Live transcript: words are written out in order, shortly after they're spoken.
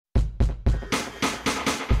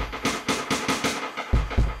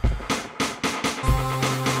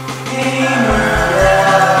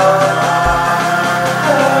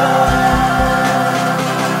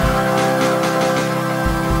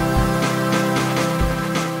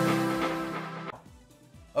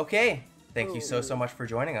Okay, thank you so much for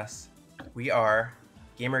joining us. We are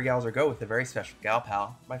Gamer Gals Are Go with a very special gal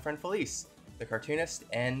pal, my friend Felice, the cartoonist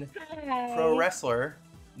and pro wrestler,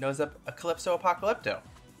 knows up a Calypso Apocalypto.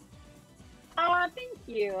 Oh, thank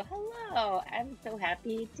you. Hello. I'm so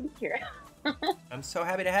happy to be here. I'm so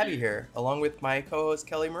happy to have you here, along with my co-host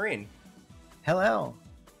Kelly Marine. Hello.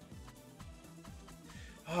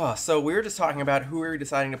 Oh, so we were just talking about who we were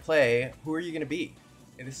deciding to play. Who are you going to be?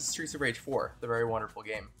 And this is Streets of Rage 4, the very wonderful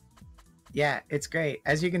game. Yeah, it's great.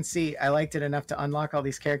 As you can see, I liked it enough to unlock all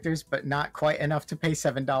these characters, but not quite enough to pay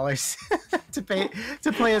 $7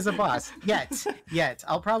 to play as a boss. Yet.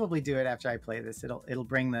 I'll probably do it after I play this. It'll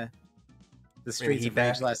bring the Streets of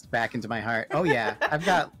Rage lust back into my heart. Oh yeah,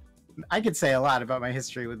 I could say a lot about my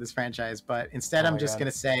history with this franchise, but instead I'm just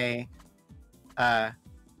gonna say,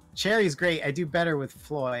 Cherry's great. I do better with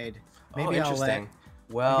Floyd. Maybe interesting.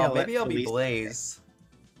 Maybe I'll be Blaze.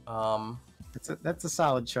 That's a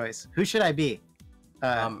solid choice. Who should I be?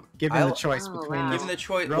 Given the choice between given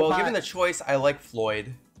the choice, I like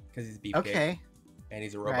Floyd because he's beefcake. Okay. And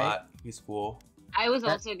he's a robot. Right. He's cool. I was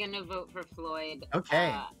also gonna vote for Floyd.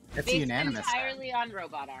 Okay. That's based unanimous. Entirely on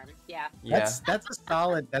robot arm. Yeah. That's a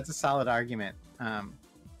solid argument.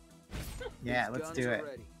 Yeah, let's do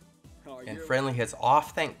it. And friendly hits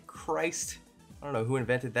off. Thank Christ. I don't know who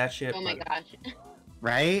invented that shit. Oh my gosh.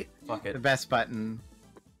 Right? Fuck it. The best button.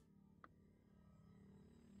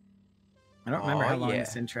 I don't remember how long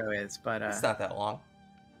this intro is, but it's not that long.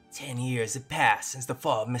 10 years have passed since the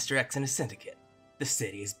fall of Mr. X and his syndicate. The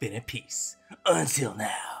city has been at peace. Until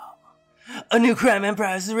now. A new crime empire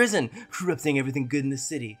has arisen, corrupting everything good in the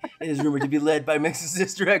city. It is rumored to be led by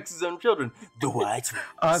Mr. X's own children, the White Race.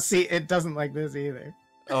 Oh, see, it doesn't like this either.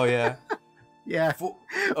 Oh, yeah? Yeah.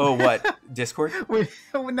 Oh, what? Discord?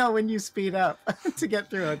 No, when you speed up to get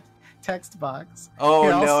through a text box. Oh,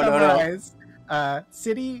 no.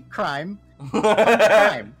 City, crime.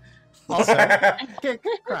 Crime. Also, kick,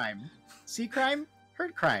 crime. See crime,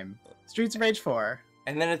 heard crime. Streets of Rage 4.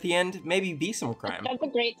 And then at the end, maybe be some crime. That's a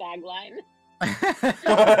great tagline.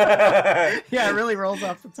 Yeah, it really rolls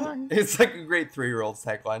off the tongue. It's like a great 3-year-old's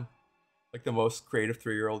tagline. Like the most creative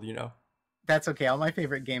 3-year-old you know. That's okay. All my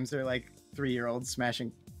favorite games are like 3-year-olds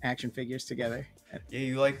smashing action figures together. Yeah,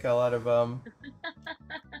 you like a lot of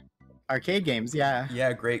arcade games, yeah.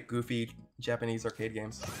 Yeah, great goofy Japanese arcade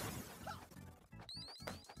games.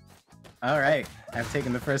 All right, I've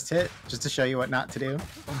taken the first hit just to show you what not to do.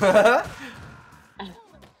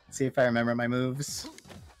 See if I remember my moves.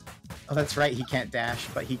 Oh, that's right, he can't dash,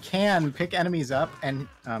 but he can pick enemies up and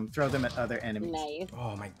throw them at other enemies. Nice.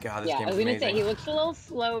 Oh my god, this game is amazing. I was gonna say, he looks a little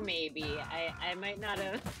slow maybe. I might not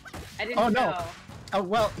have... I didn't know. No. Oh,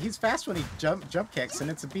 well, he's fast when he jump kicks,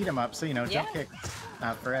 and it's a beat 'em up, so, you know, jump kicks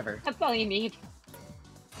forever. That's all you need.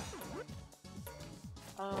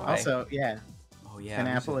 Also, yeah. Oh, yeah. An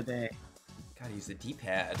apple a day. Gotta use the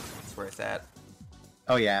D-pad. That's where it's at.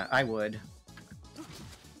 Oh, yeah, I would.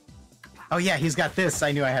 Oh, yeah, he's got this.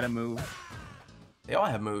 I knew I had a move. They all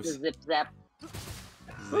have moves. Zip zap.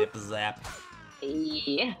 Zip zap.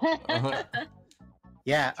 Yeah.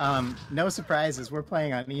 Yeah, no surprises. We're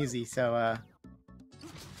playing on easy, so,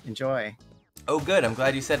 enjoy. Oh, good. I'm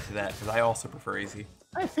glad you said it to that, because I also prefer easy.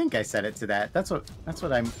 I think I said it to that. That's what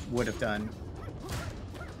I would have done.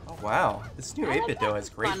 Oh, wow. This new 8-bit though has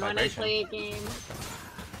great vibration. When I play a game.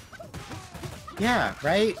 Yeah,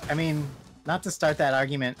 right? I mean, not to start that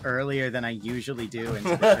argument earlier than I usually do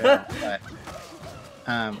into the show,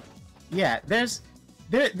 but yeah, there's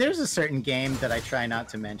a certain game that I try not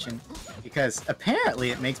to mention because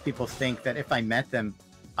apparently it makes people think that if I met them,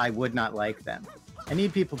 I would not like them. I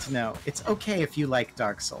need people to know it's okay if you like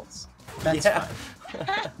Dark Souls. That's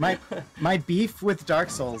fine. My beef with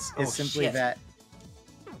Dark Souls is simply that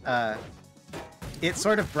it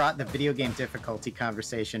sort of brought the video game difficulty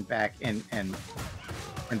conversation back and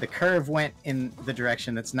the curve went in the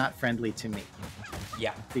direction that's not friendly to me.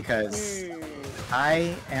 Yeah. Because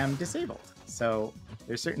I am disabled. So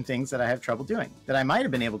there's certain things that I have trouble doing that I might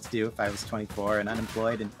have been able to do if I was 24 and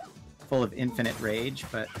unemployed and full of infinite rage,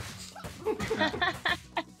 but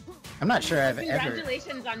I'm not sure I've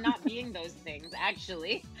Congratulations on not being those things,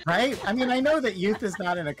 actually. Right? I mean, I know that youth is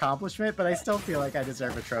not an accomplishment, but I still feel like I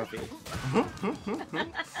deserve a trophy.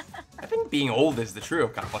 I think being old is the true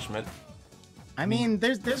accomplishment. I mean,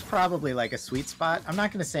 there's probably like a sweet spot. I'm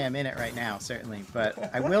not going to say I'm in it right now, certainly, but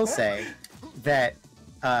I will say that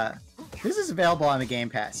this is available on the Game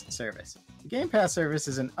Pass service. The Game Pass service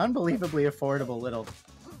is an unbelievably affordable little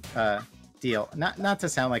deal. Not to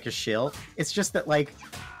sound like a shill. It's just that like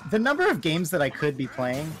the number of games that I could be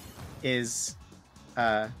playing is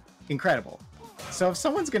incredible. So if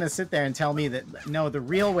someone's gonna sit there and tell me that no, the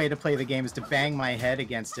real way to play the game is to bang my head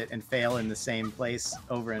against it and fail in the same place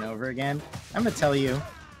over and over again, I'm gonna tell you,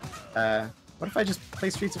 what if I just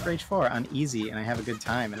play Streets of Rage 4 on easy and I have a good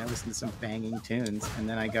time and I listen to some banging tunes and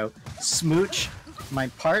then I go smooch my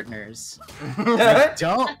partners and I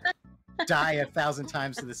don't die 1,000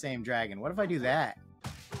 times to the same dragon? What if I do that?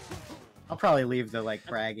 I'll probably leave the like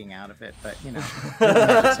bragging out of it, but you know.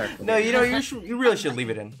 No, you know, you really should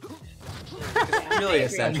leave it in. It's really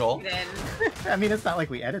essential. I mean, it's not like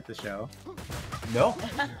we edit the show. No,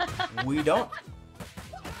 we don't.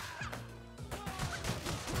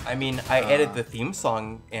 I mean, I edit the theme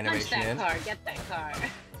song animation Punch that in. car, get that car.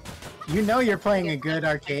 You know you're playing a good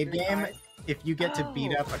arcade game if you get to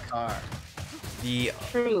beat up a car.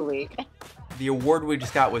 Truly. The award we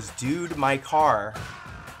just got was Dude, My Car.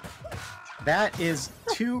 That is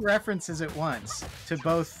 2 references at once to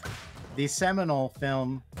both the seminal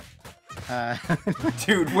film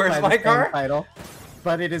Dude, Where's by the My same Car? title,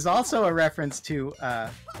 but it is also a reference to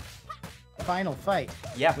Final Fight.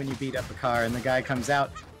 Yeah. When you beat up a car and the guy comes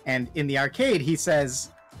out, and in the arcade he says,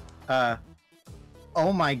 "Oh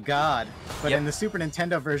my God!" But Yep. in the Super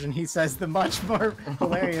Nintendo version he says the much more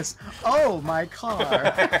hilarious, "Oh my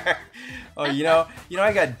car!" Oh, you know,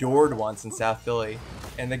 I got doored once in South Philly,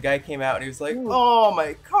 and the guy came out and he was like, "Oh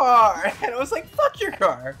my car," and I was like, "Fuck your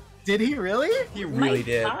car." Did he really? He really My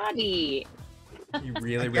did. body. He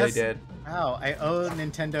really guess- did. Wow, I owe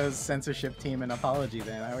Nintendo's censorship team an apology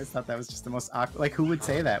then. I always thought that was just the most awkward. Like, who would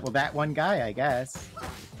say that? Well, that one guy, I guess.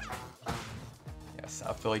 Yeah,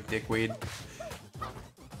 South Philly dickweed.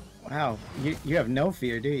 Wow, you have no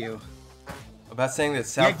fear, do you? About saying that Yeah,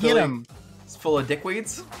 South get Philly him. is full of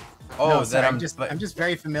dickweeds? Oh, No, that sorry, I'm I'm just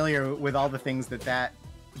very familiar with all the things that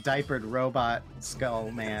diapered robot skull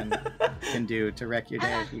man can do to wreck your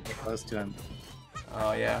day if you get close to him.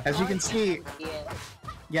 Oh yeah. As you can see,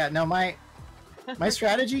 yeah, no, my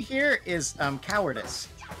strategy here is cowardice.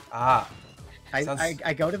 Ah.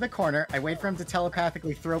 I go to the corner, I wait for him to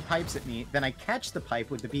telepathically throw pipes at me, then I catch the pipe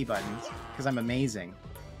with the B buttons, because I'm amazing.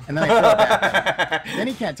 And then I throw it back at him. Then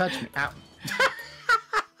he can't touch me. Ow.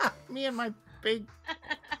 Me and my big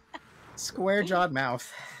square-jawed mouth.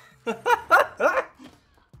 Yeah,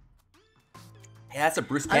 that's a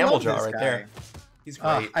Bruce I Campbell love jaw this right guy. there. He's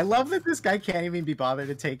great. I love that this guy can't even be bothered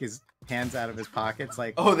to take his hands out of his pockets.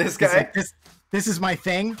 Like, Oh, this he's guy? like, this is my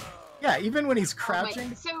thing. Yeah, even when he's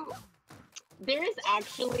crouching. So there is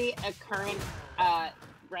actually a current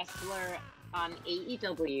wrestler on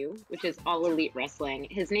AEW, which is All Elite Wrestling.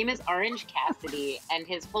 His name is Orange Cassidy, and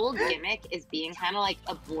his whole gimmick is being kind of like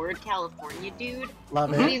a bored California dude. Love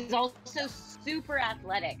But it. he's also super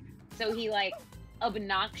athletic. So he like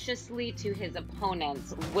obnoxiously to his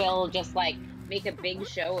opponents will just like make a big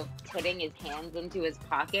show of putting his hands into his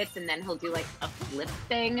pockets, and then he'll do like a flip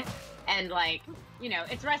thing, and like, you know,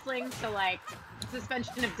 it's wrestling, so like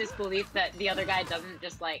suspension of disbelief that the other guy doesn't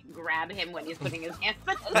just like grab him when he's putting his hands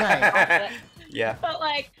in his pocket. Yeah.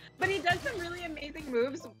 But he does some really amazing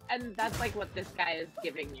moves, and that's like what this guy is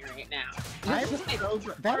giving you right now.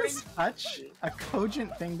 That is such a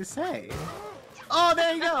cogent thing to say. Oh,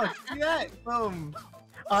 there you go. See that? Boom.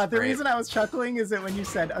 The Great. reason I was chuckling is that when you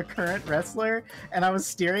said a current wrestler, and I was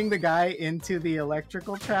steering the guy into the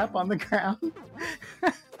electrical trap on the ground.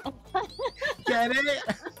 Get it?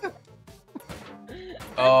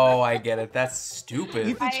 Oh, I get it. That's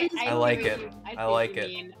stupid. I like see it. what you- I see like what you it.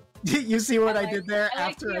 mean. You see what I like- did there I like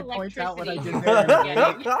after the I point out what I did electricity. there?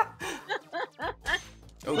 Yeah.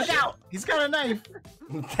 Oh, Look shit. out! He's got a knife!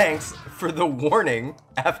 Thanks for the warning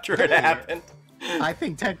after it happened. I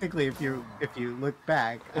think technically, if you look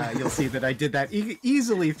back, you'll see that I did that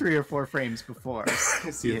easily 3 or 4 frames before.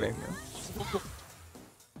 Excuse me.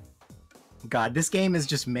 God, this game is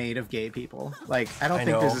just made of gay people. Like, I don't I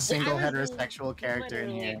think there's know. a single I was heterosexual character in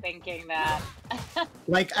Literally here. thinking that.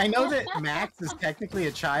 Like, I know that Max is technically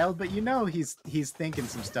a child, but you know he's thinking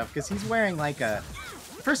some stuff because he's wearing like a.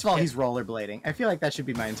 First of all, he's rollerblading. I feel like that should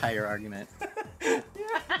be my entire argument.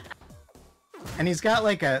 And he's got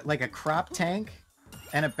like a crop tank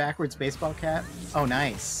and a backwards baseball cap. Oh,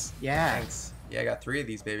 nice. Yeah, Thanks. Yeah, I got 3 of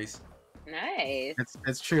these babies. Nice.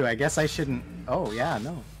 that's true. I guess I shouldn't. Oh yeah,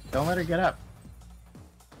 no, don't let her get up.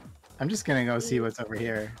 I'm just gonna go see what's over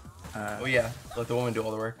here. Oh yeah, let the woman do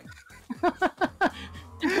all the work.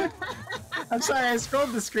 I'm sorry, I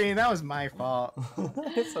scrolled the screen. That was my fault.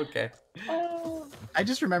 It's okay. Oh. I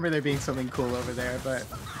just remember there being something cool over there, but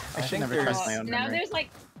I I should think never there's- trust my own Now memory. there's like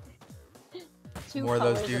 2 More of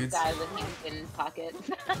those colors dudes. guys with hands in pockets.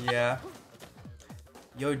 Yeah.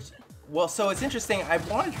 Yo, well, so it's interesting. I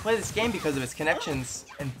wanted to play this game because of its connections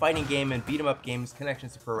and fighting game and beat 'em up games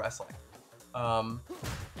connections to pro wrestling.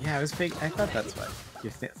 Yeah, I was big. I thought that's what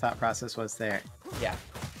your thought process was there. Yeah.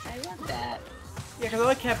 I love that. Yeah, because I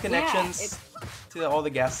like to have connections to all the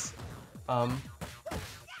guests.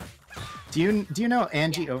 Do you know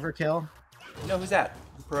Angie Overkill? No, who's that?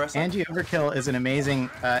 Pro wrestler? Angie Overkill is an amazing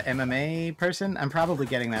MMA person. I'm probably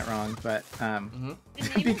getting that wrong, but The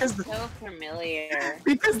name is so familiar.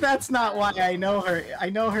 because that's not why I know her. I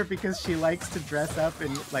know her because she likes to dress up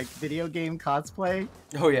in like video game cosplay.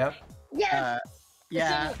 Oh yeah. Yes.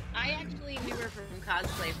 Yeah. So I actually knew her from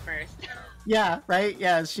cosplay first. Yeah. Right.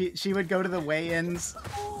 Yeah. She would go to the weigh-ins.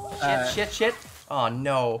 Shit. Oh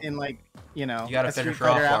no. In like you gotta a finish Street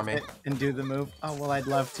her off Fighter for me. outfit and do the move. Oh well, I'd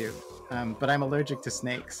love to, but I'm allergic to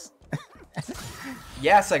snakes.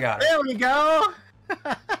 Yes, I got it. There we go.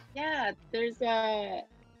 Yeah,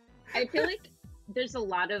 I feel like there's a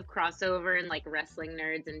lot of crossover in like wrestling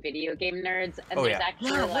nerds and video game nerds, and Oh, there's yeah.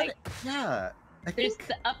 actually Yeah. like I there's think.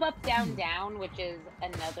 the Up Down Down, which is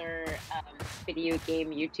another video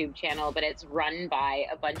game YouTube channel, but it's run by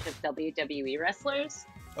a bunch of WWE wrestlers.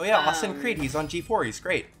 Oh yeah, Austin Creed. He's on G4. He's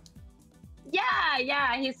great.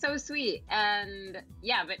 Yeah, he's so sweet, and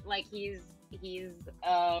yeah, but like he's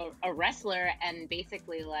a wrestler, and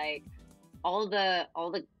basically like all the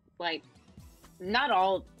like not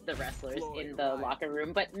all the wrestlers in the locker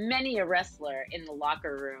room, but many a wrestler in the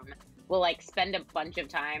locker room will like spend a bunch of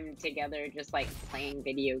time together just like playing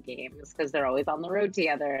video games because they're always on the road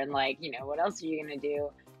together, and like what else are you gonna do?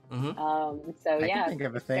 So I yeah, can think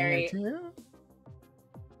of a thing or two.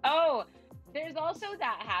 Oh, there's also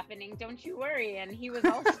that happening, don't you worry. And he was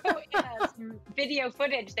also in some video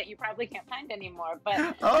footage that you probably can't find anymore,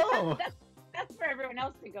 but Oh. that's for everyone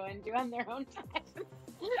else to go and do on their own time.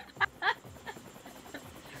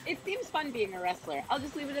 It seems fun being a wrestler. I'll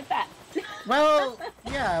just leave it at that. Well,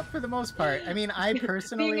 yeah, for the most part. I mean, I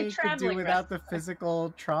personally could do traveling without the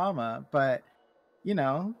physical trauma, but the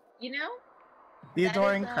That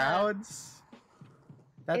adoring is, crowds.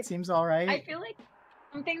 That seems all right. I feel like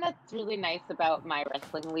something that's really nice about my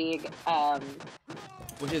wrestling league,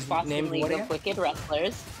 Which is Boston named League what of again? Wicked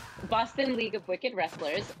Wrestlers, Boston League of Wicked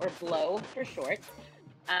Wrestlers, or BLOW for short.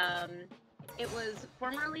 It was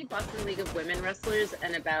formerly Boston League of Women Wrestlers,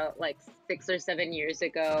 and about like 6 or 7 years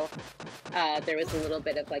ago, there was a little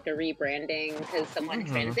bit of like a rebranding because someone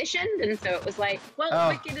transitioned, and so it was like, well,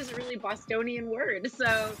 Wicked is a really Bostonian word,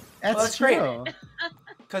 so that's great. true.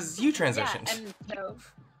 Because you transitioned. yeah, and so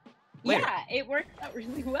Later. yeah, it worked out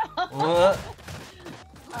really well.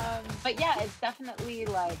 But yeah, it's definitely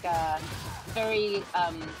like very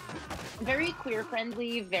very queer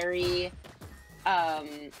friendly, very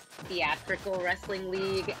theatrical wrestling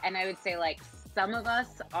league, and I would say like some of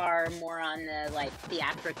us are more on the like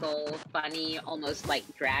theatrical, funny, almost like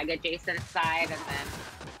drag adjacent side, and then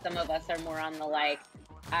some of us are more on the like,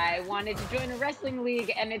 I wanted to join a wrestling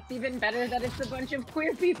league, and it's even better that it's a bunch of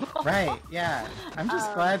queer people. Right, yeah. I'm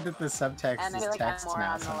just glad that the subtext And I is feel like I'm text more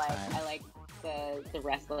now on the like, sometimes. I like the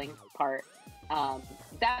wrestling part.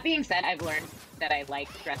 That being said, I've learned that I like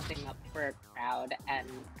dressing up for a crowd, and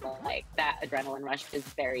like that adrenaline rush is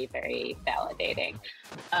very, very validating.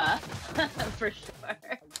 For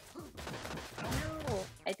sure. Oh no,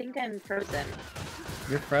 I think I'm frozen.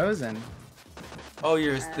 You're frozen. Oh,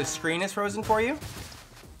 the screen is frozen for you?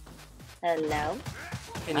 Hello?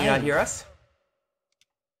 Can you not hear us?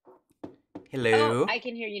 Hello? Oh, I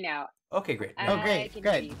can hear you now. Okay, great. Oh, great, I can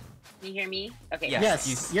good. hear you. Can you hear me? Okay. Yes.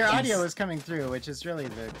 Yes, your audio is coming through, which is really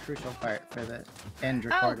the crucial part for the end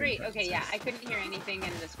recording. Oh, great. Okay, yeah. purposes. I couldn't hear anything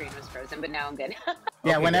and the screen was frozen, but now I'm good.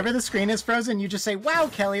 Yeah, Okay, whenever the screen is frozen, you just say, "Wow,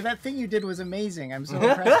 Kelly, that thing you did was amazing. I'm so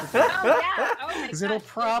impressed with you." Oh, yeah. Oh, my 'Cause it'll gosh,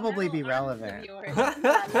 those probably be metal arms of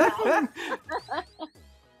relevant.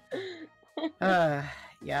 yours.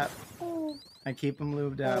 Yeah. I keep them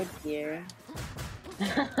lubed Oh, up. dear.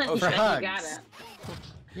 Oh, For You hugs. gotta.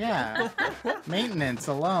 Yeah. Maintenance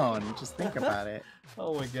alone. Just think about it.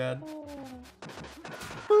 Oh my god.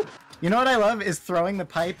 You know what I love is throwing the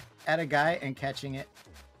pipe at a guy and catching it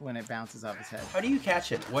when it bounces off his head. How do you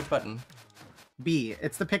catch it? What button? B.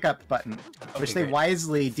 It's the pickup button, which Okay, they great.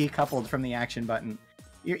 wisely decoupled from the action button.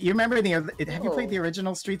 You remember have you played Oh. the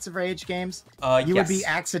original Streets of Rage games? You Yes. would be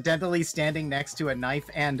accidentally standing next to a knife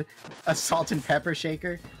and a salt and pepper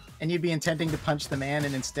shaker, and you'd be intending to punch the man,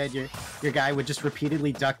 and instead your guy would just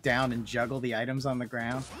repeatedly duck down and juggle the items on the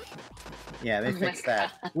ground. Yeah, they Oh my fixed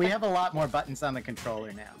that. We have a lot more buttons on the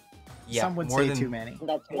controller now. Yeah, Some would more say than, too many.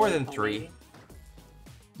 That's More really than funny. 3.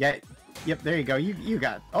 Yeah, yep, there you go. You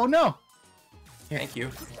got. Oh no! Here. Thank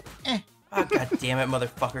you. Eh. Oh god damn it,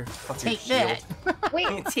 motherfucker. Fuck your Take shield. that.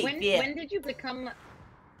 Wait, Take when that. did you become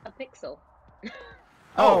a pixel?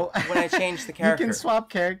 Oh, when I changed the character. You can swap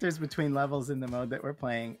characters between levels in the mode that we're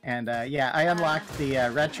playing. And yeah, I unlocked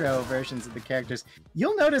the retro versions of the characters.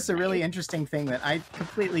 You'll notice a really interesting thing that I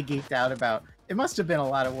completely geeked out about. It must have been a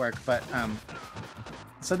lot of work, but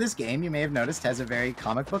so this game, you may have noticed, has a very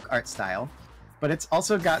comic book art style, but it's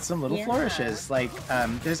also got some little flourishes. Like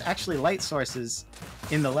there's actually light sources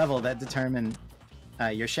in the level that determine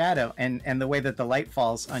your shadow and the way that the light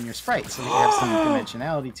falls on your sprite, so that you have some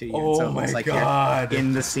dimensionality to you. Oh, so it looks like God. You're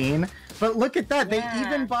in the scene. But look at that, they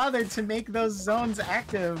even bothered to make those zones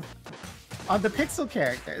active on the pixel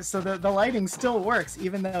characters, so the lighting still works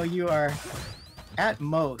even though you are at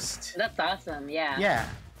most. That's awesome. Yeah. Yeah,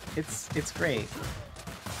 it's great.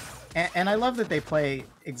 And I love that they play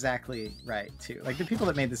exactly right too. Like the people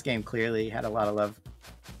that made this game clearly had a lot of love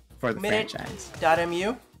for the franchise.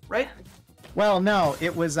 Minute.mu, right? Well, no,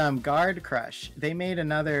 it was Guard Crush. They made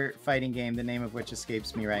another fighting game, the name of which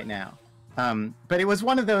escapes me right now. But it was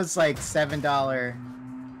one of those like $7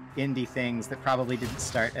 indie things that probably didn't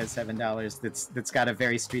start as $7. That's got a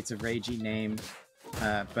very Streets of Ragey name.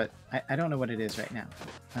 But I don't know what it is right now.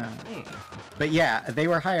 But yeah, they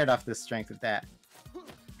were hired off the strength of that.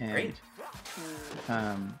 And, Great.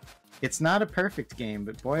 It's not a perfect game,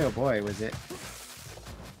 but boy, oh boy, was it.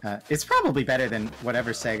 It's probably better than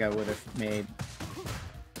whatever Sega would have made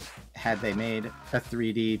had they made a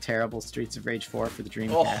 3D terrible Streets of Rage 4 for the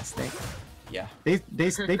Dreamcast. Yeah. They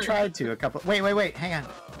tried to a couple. Wait, hang on.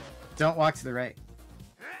 Don't walk to the right.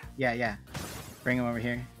 Yeah. Bring him over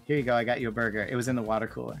here. Here you go. I got you a burger. It was in the water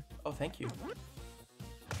cooler. Oh, thank you.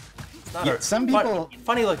 It's not some people.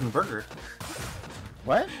 Funny looking burger.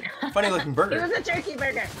 What? Funny looking burger. It was a turkey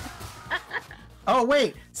burger. Oh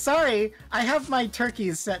wait, sorry. I have my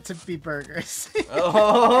turkeys set to be burgers.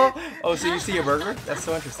 So you see a burger? That's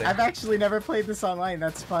so interesting. I've actually never played this online.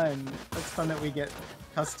 That's fun. That's fun that we get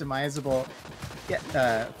customizable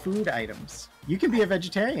food items. You can be a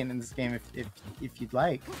vegetarian in this game if you'd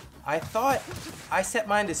like. I thought I set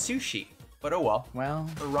mine to sushi, but oh well. Well,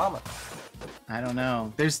 Or ramen. I don't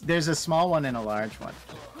know. There's a small one and a large one.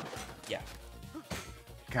 Yeah.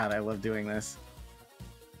 God, I love doing this.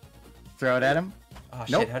 Throw it at him. Oh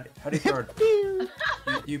Nope. shit! How do you throw it?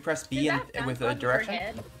 you press B with a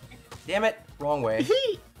direction. Damn it! Wrong way.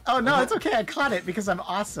 Oh no, it's okay. I caught it because I'm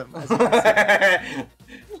awesome. I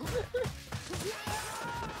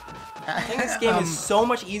think this game is so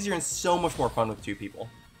much easier and so much more fun with two people.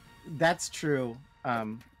 That's true.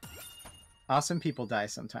 Awesome people die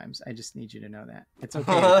sometimes. I just need you to know that. It's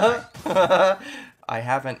okay to die. I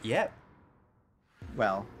haven't yet.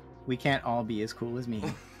 Well, we can't all be as cool as me.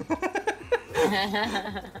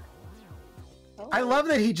 I love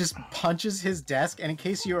that he just punches his desk, and in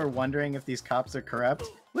case you are wondering if these cops are corrupt,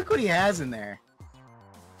 look what he has in there.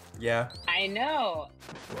 Yeah. I know.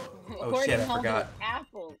 Oh shit, I forgot.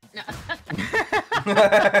 Apples. No.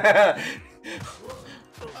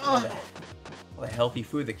 All the healthy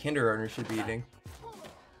food the kindergartner should be eating.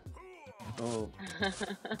 Oh.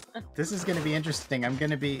 This is gonna be interesting. I'm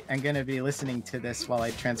gonna be listening to this while I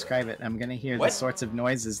transcribe it. I'm gonna hear the sorts of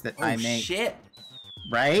noises that I make. Shit.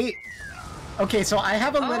 Right? Okay, so I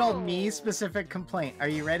have a little me-specific complaint. Are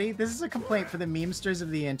you ready? This is a complaint for the memesters of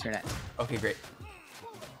the internet. Okay, great.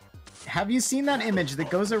 Have you seen that image that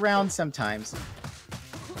goes around sometimes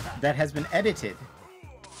that has been edited?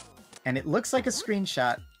 And it looks like a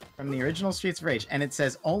screenshot from the original Streets of Rage, and it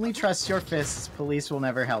says, "Only trust your fists, police will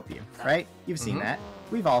never help you." Right? You've seen that.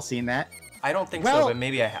 We've all seen that. I don't think so, but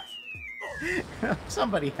maybe I have.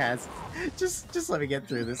 Somebody has. Just let me get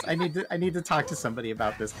through this. I need to talk to somebody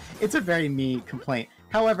about this. It's a very me complaint.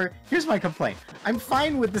 However, here's my complaint. I'm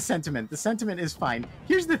fine with the sentiment. The sentiment is fine.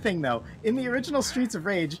 Here's the thing though. In the original Streets of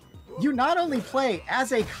Rage, you not only play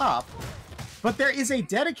as a cop, but there is a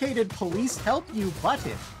dedicated police help you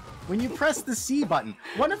button. When you press the C button,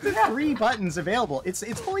 one of the 3 buttons available, it's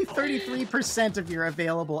only 33% of your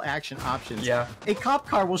available action options. Yeah. A cop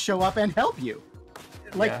car will show up and help you.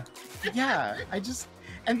 Like, yeah,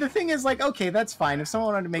 and the thing is, like, okay, that's fine. If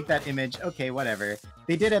someone wanted to make that image, okay, whatever.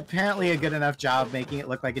 They did apparently a good enough job making it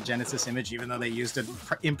look like a Genesis image, even though they used an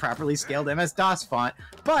improperly scaled MS-DOS font.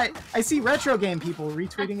 But I see retro game people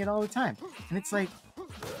retweeting it all the time. And it's like,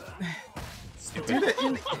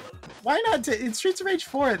 dude, why not? In Streets of Rage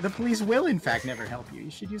 4, the police will, in fact, never help you.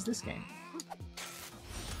 You should use this game.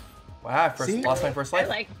 Wow, lost my first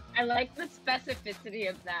life. I like the specificity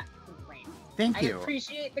of that complaint. Thank you. I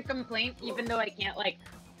appreciate the complaint, even though I can't, like,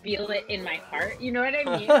 feel it in my heart. You know what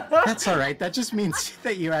I mean? That's all right. That just means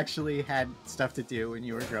that you actually had stuff to do when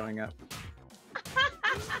you were growing up.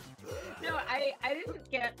 No, I didn't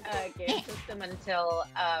get a game system until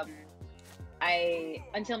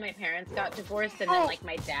until my parents got divorced, and then like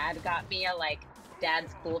my dad got me a like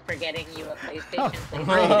dad's cool for getting you a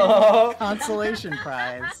PlayStation. Consolation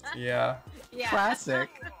prize. Yeah. Yeah. Classic.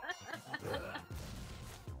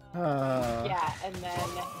 Yeah, and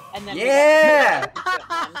then Yeah! we got to go to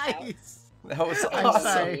Mom's house. Nice. That was I'm awesome.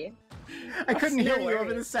 sorry. I couldn't hear No you over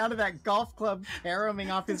the worries. sound of that golf club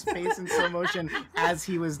caroming off his face in slow motion as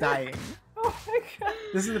he was dying. Oh my god.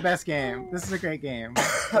 This is the best game. This is a great game.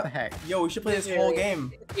 What the heck? Yo, we should play this whole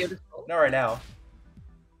game. It's beautiful. Not right now.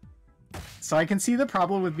 So I can see the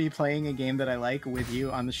problem with me playing a game that I like with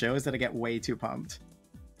you on the show is that I get way too pumped.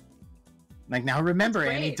 Like, now remember,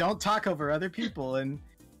 That's Annie, great. don't talk over other people and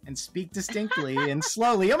speak distinctly and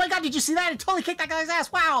slowly. Oh my god, did you see that? It totally kicked that guy's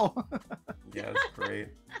ass. Wow. Yeah, that's great.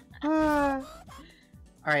 All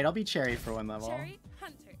right, I'll be Cherry for one level. Cherry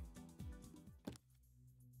Hunter.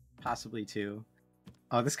 Possibly two.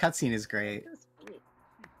 Oh, this cutscene is great.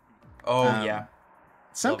 Oh, Um, yeah.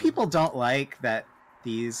 Some Love it. people don't like that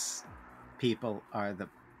these people are the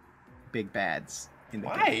big bads in the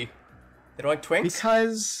game. Why? They don't like twinks?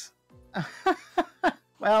 Because,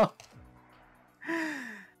 well,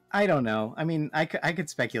 I don't know. I mean, I could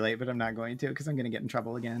speculate, but I'm not going to because I'm going to get in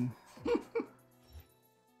trouble again.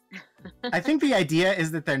 I think the idea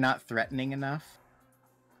is that they're not threatening enough.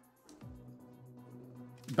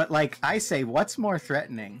 But, like, I say, what's more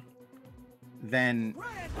threatening than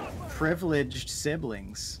privileged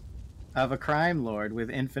siblings of a crime lord with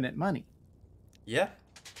infinite money? Yeah,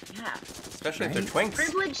 Yeah. especially if Right? they're twinks.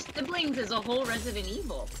 Privileged siblings is a whole Resident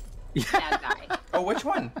Evil Yeah. bad guy. Oh, which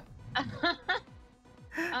one?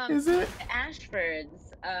 Is it? The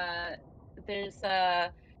Ashfords. There's I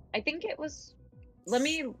think it was. Let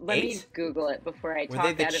me Eight? Google it before I Were talk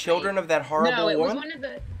they the out of children my... of that horrible No, it was woman? one of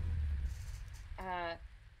the.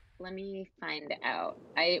 Let me find out.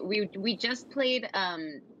 We just played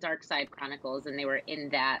Dark Side Chronicles, and they were in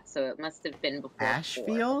that, so it must have been before 4. I think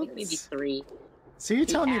maybe Ashfields? 3. So you're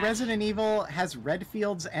telling me Ash. Resident Evil has red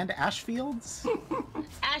fields and ash fields?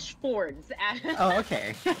 Ashfords. Oh,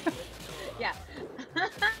 okay. Yeah.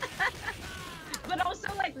 But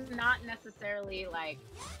also, like, not necessarily, like,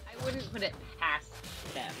 I wouldn't put it past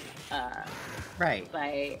them, Right.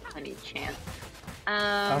 by any chance.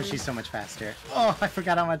 Oh, she's so much faster. Oh, I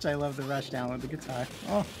forgot how much I love the rush down with the guitar.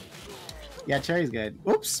 Oh. Yeah, Cherry's good.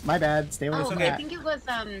 Oops, my bad. Stay away Oh, from I that. think it was,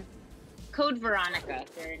 Code Veronica.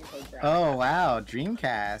 They're in Code Veronica. Oh, wow.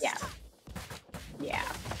 Dreamcast. Yeah. Yeah.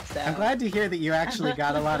 So. I'm glad to hear that you actually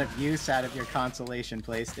got a lot of use out of your consolation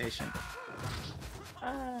PlayStation.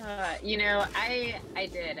 You know, I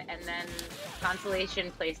did, and then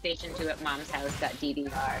Consolation PlayStation 2 at Mom's house got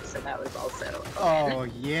DDR, so that was also a win. Oh,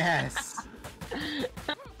 yes.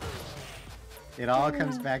 It all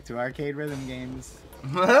comes back to arcade rhythm games.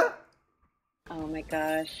 Oh my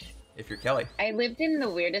gosh. If you're Kelly. I lived in the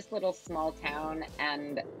weirdest little small town,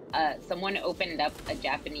 and someone opened up a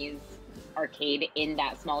Japanese arcade in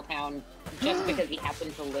that small town just because he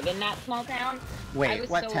happened to live in that small town. I Wait, was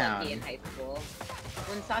what so town? lucky in high school.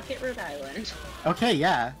 Woonsocket, Rhode Island. Okay,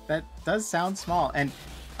 yeah, that does sound small. And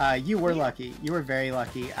you were lucky. You were very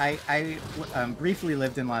lucky. I briefly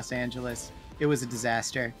lived in Los Angeles. It was a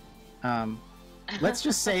disaster. Let's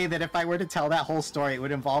just say that if I were to tell that whole story, it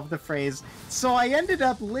would involve the phrase, so I ended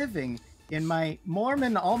up living in my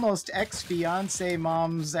Mormon almost ex-fiance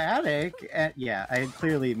mom's attic. Yeah, I had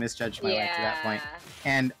clearly misjudged my life to that point.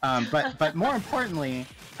 And but more importantly,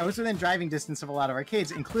 I was within driving distance of a lot of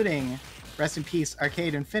arcades, including, rest in peace,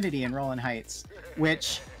 Arcade Infinity in Rolling Heights,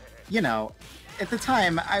 which, you know, at the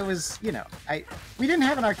time I was, you know, we didn't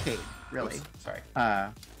have an arcade really. Oops, sorry.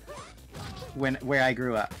 Where I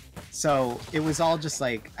grew up. So it was all just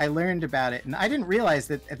like, I learned about it, and I didn't realize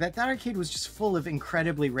that arcade was just full of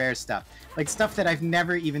incredibly rare stuff. Like stuff that I've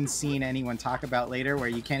never even seen anyone talk about later, where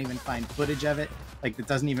you can't even find footage of it. Like that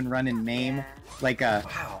doesn't even run in MAME. Yeah. Like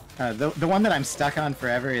Wow. the one that I'm stuck on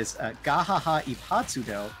forever is Gahaha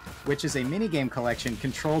Ipatsudo, which is a minigame collection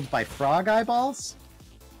controlled by frog eyeballs.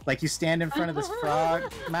 Like you stand in front of this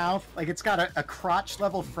frog mouth, like it's got a crotch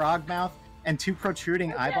level frog mouth and 2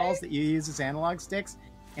 protruding eyeballs that you use as analog sticks.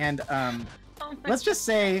 And Oh my let's just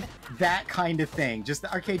say that kind of thing. Just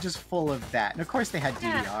the arcade just full of that. And of course they had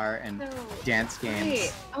Yeah, DDR and so dance games.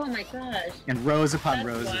 great. Oh my gosh. And rows upon That's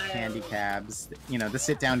rows of wild. candy cabs. You know, the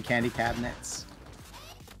sit-down candy cabinets.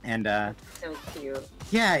 And So cute.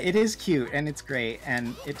 yeah, it is cute and it's great.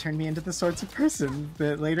 And it turned me into the sorts of person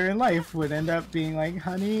that later in life would end up being like,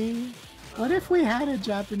 honey, what if we had a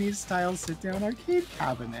Japanese-style sit-down arcade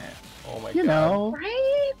cabinet? Oh my You god. know,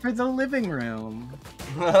 Right? for the living room.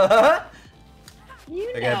 You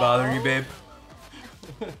They gonna bother you, know. babe?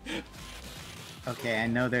 Okay, I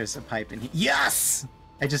know there's a pipe in here. Yes!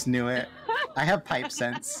 I just knew it. I have pipe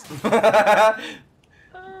sense.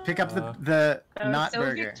 Pick up the That was not so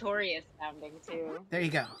burger. victorious sounding too. There you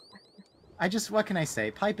go. What can I say?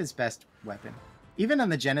 Pipe is best weapon. Even on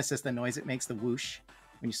the Genesis, the noise it makes, the whoosh,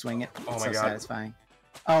 when you swing it, Oh it's my so God. satisfying.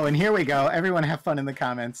 Oh, and here we go. Everyone have fun in the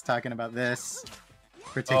comments talking about this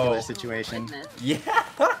particular Oh. situation. Goodness.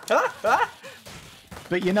 Yeah.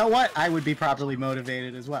 But you know what? I would be properly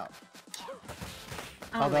motivated as well.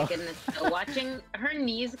 Oh Although- my goodness. So watching her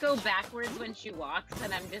knees go backwards when she walks,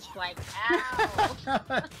 and I'm just like,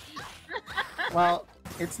 ow. Well,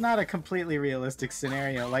 it's not a completely realistic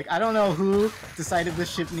scenario. Like, I don't know who decided the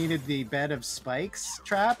ship needed the bed of spikes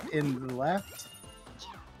trap in the left.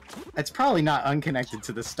 It's probably not unconnected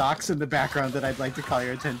to the stocks in the background that I'd like to call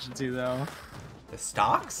your attention to, though. The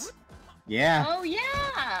stocks? Yeah. Oh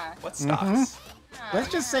yeah. What Mhm. stocks? Let's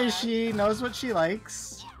just say Yeah. she knows what she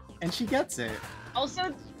likes, and she gets it.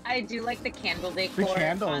 Also, I do like the candle decor. The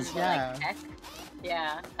candles, on the, yeah. Like, tech.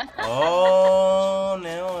 Yeah. Oh,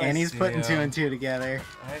 now I Annie's see putting two him. and two together.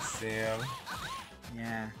 I see him.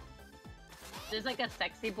 Yeah. There's like a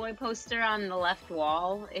sexy boy poster on the left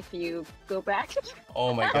wall if you go back.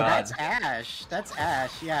 Oh my Oh, God. that's Ash. That's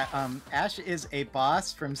Ash. Yeah. Ash is a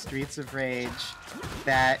boss from Streets of Rage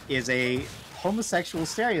that is a homosexual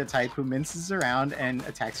stereotype who minces around and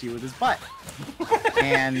attacks you with his butt.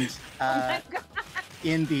 And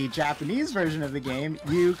in the Japanese version of the game,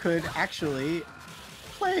 you could actually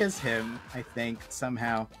play as him, I think,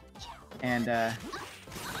 somehow. And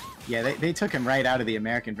yeah, they took him right out of the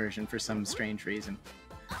American version for some strange reason.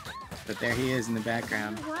 But there he is in the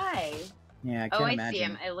background. Why? Yeah, I Oh, can't I imagine. see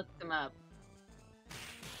him. I looked him up.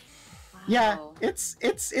 Yeah, Wow.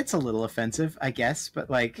 it's a little offensive, I guess, but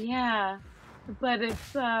like Yeah, but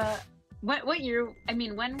it's what year? I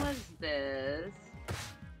mean, when was this?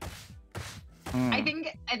 hmm. I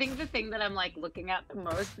think the thing that I'm like looking at the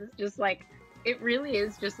most is just like it really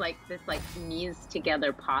is just like this like knees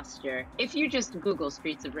together posture. If you just Google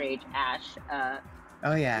Streets of Rage Ash,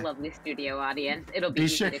 Oh yeah. lovely studio audience, it'll be Be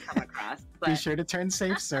easy sure- to come across. Be But sure to turn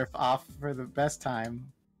Safe Surf off for the best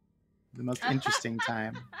time. The most interesting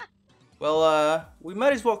time. Well, we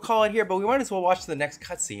might as well call it here, but we might as well watch the next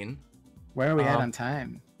cutscene. Where are we at on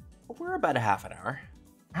time? We're about a half an hour.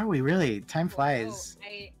 Are we really? Time flies.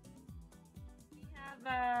 we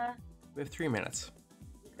have We have 3 minutes.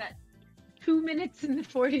 we've got 2 minutes and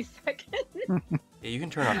 40 seconds. Yeah, you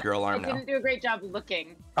can turn off your I alarm now. didn't do a great job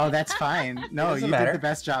looking. Oh, that's fine. No, doesn't you matter. did the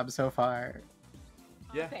best job so far.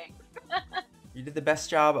 Yeah. Thanks. You did the best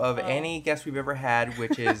job of Oh. any guest we've ever had,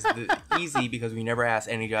 which is easy because we never asked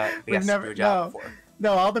any guest to never- do a job no. before.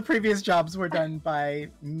 No, all the previous jobs were done by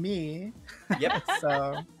me. Yep,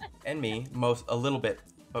 So. and me, a little bit,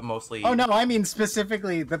 but mostly. Oh no, I mean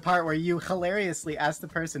specifically the part where you hilariously ask the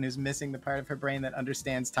person who's missing the part of her brain that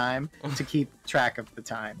understands time to keep track of the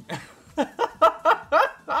time.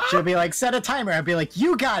 She'll be like, set a timer. I'll be like,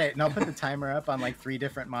 you got it. And I'll put the timer up on like 3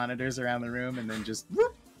 different monitors around the room and then just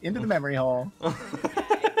whoop, into the memory hole.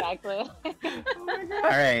 Exactly. All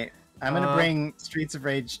right, I'm gonna bring Streets of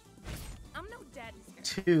Rage I'm no daddy's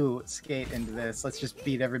 2 skate into this. Let's just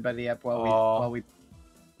beat everybody up while Aw. we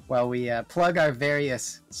plug our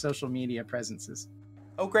various social media presences.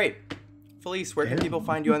 Oh, great. Felice, where can people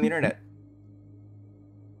find you on the internet?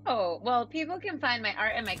 Oh, well, people can find my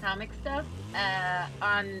art and my comic stuff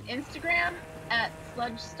on Instagram at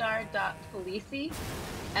sludgestar.felice.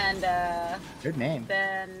 And Good name.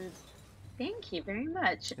 then, thank you very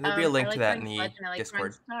much. And there'll be a link I to like that drawing in the sludge and I like drawing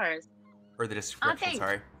Discord. Stars. Or the description, thanks.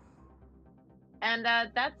 sorry. And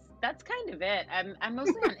that's kind of it. I'm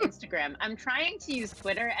mostly on Instagram. I'm trying to use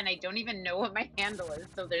Twitter, and I don't even know what my handle is,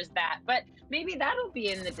 so there's that. But maybe that'll be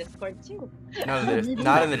in the Discord too.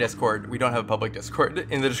 Not in the Discord. We don't have a public Discord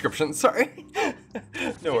in the description, sorry.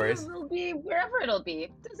 No worries. It'll be wherever it'll be.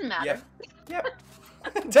 Doesn't matter. Yep.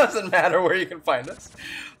 It doesn't matter where you can find us.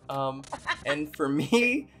 And for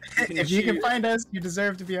me, If you can find us, you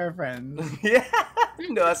deserve to be our friends. Yeah.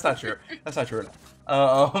 No, that's not true. That's not true at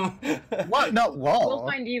all. What? No, whoa. We'll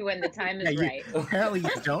find you when the time is Yeah, you- right. Apparently you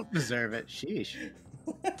don't deserve it. Sheesh.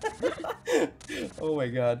 Oh my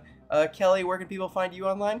god. Kelly, where can people find you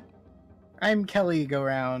online? I'm Kelly Go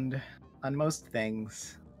Round on most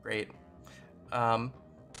things. Great. And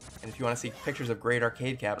if you want to see pictures of great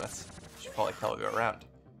arcade cabinets, you should probably Kelly go around.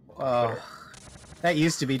 Oh, Twitter. that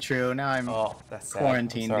used to be true. Now I'm Oh, that's sad. I'm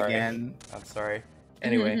quarantined sorry. again. I'm sorry.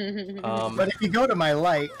 Anyway, But if you go to my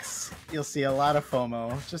likes, you'll see a lot of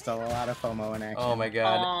FOMO. Just a lot of FOMO in action. oh my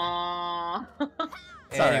god. Aww.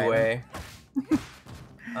 It's all right. Anyway,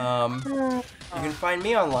 you can find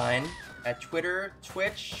me online at Twitter,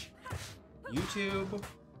 Twitch, YouTube,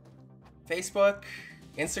 Facebook,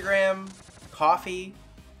 Instagram, Coffee,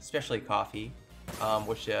 especially Coffee,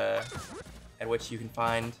 which at which you can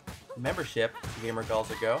find membership to Gamer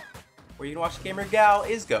Gals Go, where you can watch Gamer Gal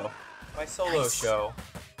Is Go, my solo show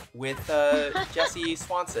with Jesse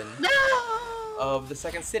Swanson of the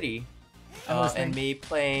Second City, and me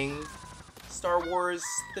playing Star Wars: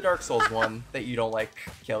 The Dark Souls one that you don't like,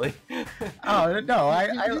 Kelly. Oh no,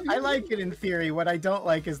 I like it in theory. What I don't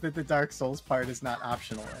like is that the Dark Souls part is not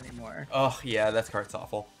optional anymore. Oh yeah, that part's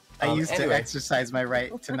awful. I used to anyway. exercise my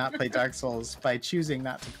right to not play Dark Souls by choosing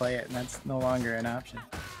not to play it, and that's no longer an option.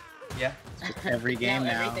 Yeah. Every game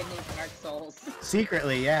now. Everything needs Dark Souls.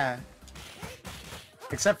 Secretly, yeah.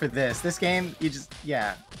 Except for this game, you just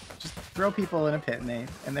throw people in a pit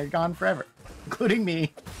and they're gone forever, including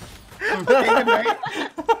me. David, right?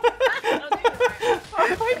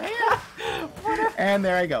 Oh my god! And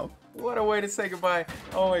there I go. What a way to say goodbye.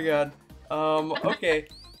 Oh my god. Okay.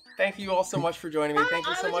 Thank you all so much for joining me. Thank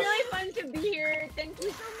you so much. It was really fun to be here. Thank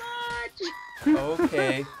you so much.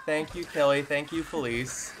 Okay. Thank you, Kelly. Thank you,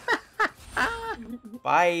 Felice.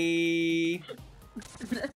 Bye.